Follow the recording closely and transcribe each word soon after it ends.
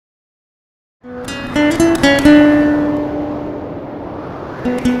With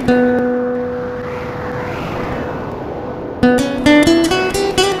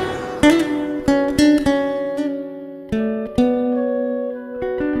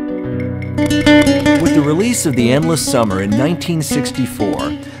the release of The Endless Summer in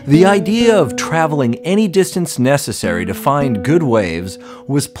 1964, the idea of traveling any distance necessary to find good waves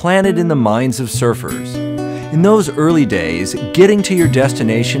was planted in the minds of surfers. In those early days, getting to your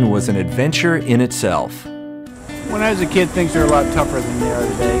destination was an adventure in itself. When I was a kid, things were a lot tougher than they are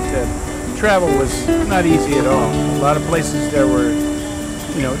today. Travel was not easy at all. A lot of places there were,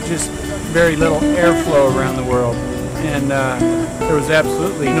 just very little airflow around the world. And there was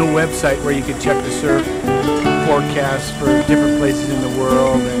absolutely no website where you could check the surf forecasts for different places in the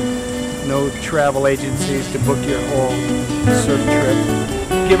world, and no travel agencies to book your whole surf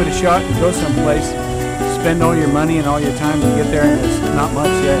trip. Give it a shot and go someplace. Spend all your money and all your time to get there, and there's not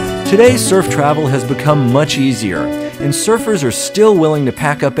much yet. Today, surf travel has become much easier, and surfers are still willing to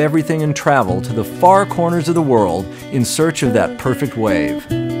pack up everything and travel to the far corners of the world in search of that perfect wave.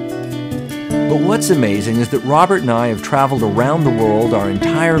 But what's amazing is that Robert and I have traveled around the world our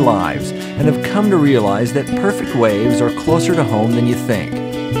entire lives and have come to realize that perfect waves are closer to home than you think.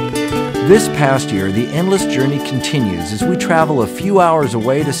 This past year, the endless journey continues as we travel a few hours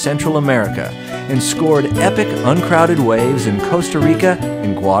away to Central America and scored epic, uncrowded waves in Costa Rica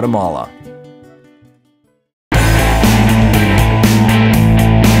and Guatemala.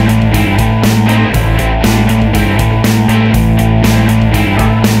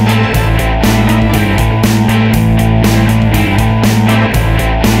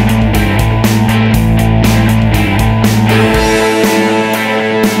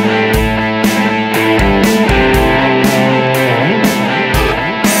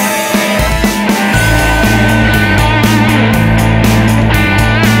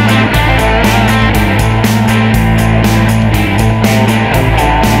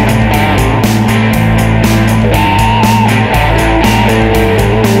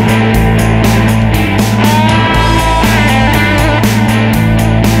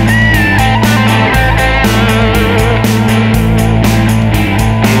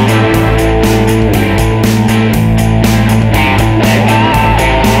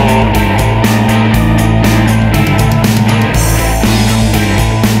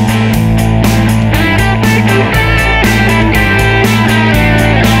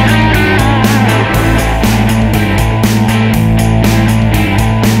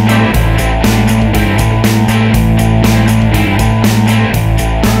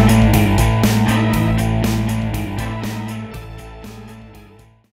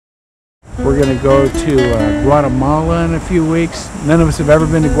 We're going to go to Guatemala in a few weeks. None of us have ever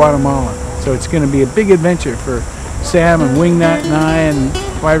been to Guatemala, so it's going to be a big adventure for Sam and Wingnut and I, and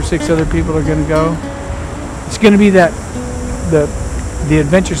 5 or 6 other people are going to go. It's going to be the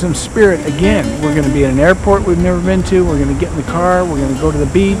adventuresome spirit again. We're going to be at an airport we've never been to. We're going to get in the car. We're going to go to the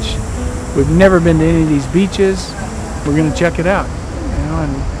beach. We've never been to any of these beaches. We're going to check it out.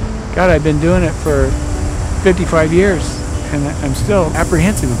 And God, I've been doing it for 55 years, and I'm still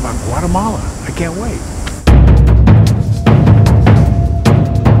apprehensive about Guatemala. I can't wait.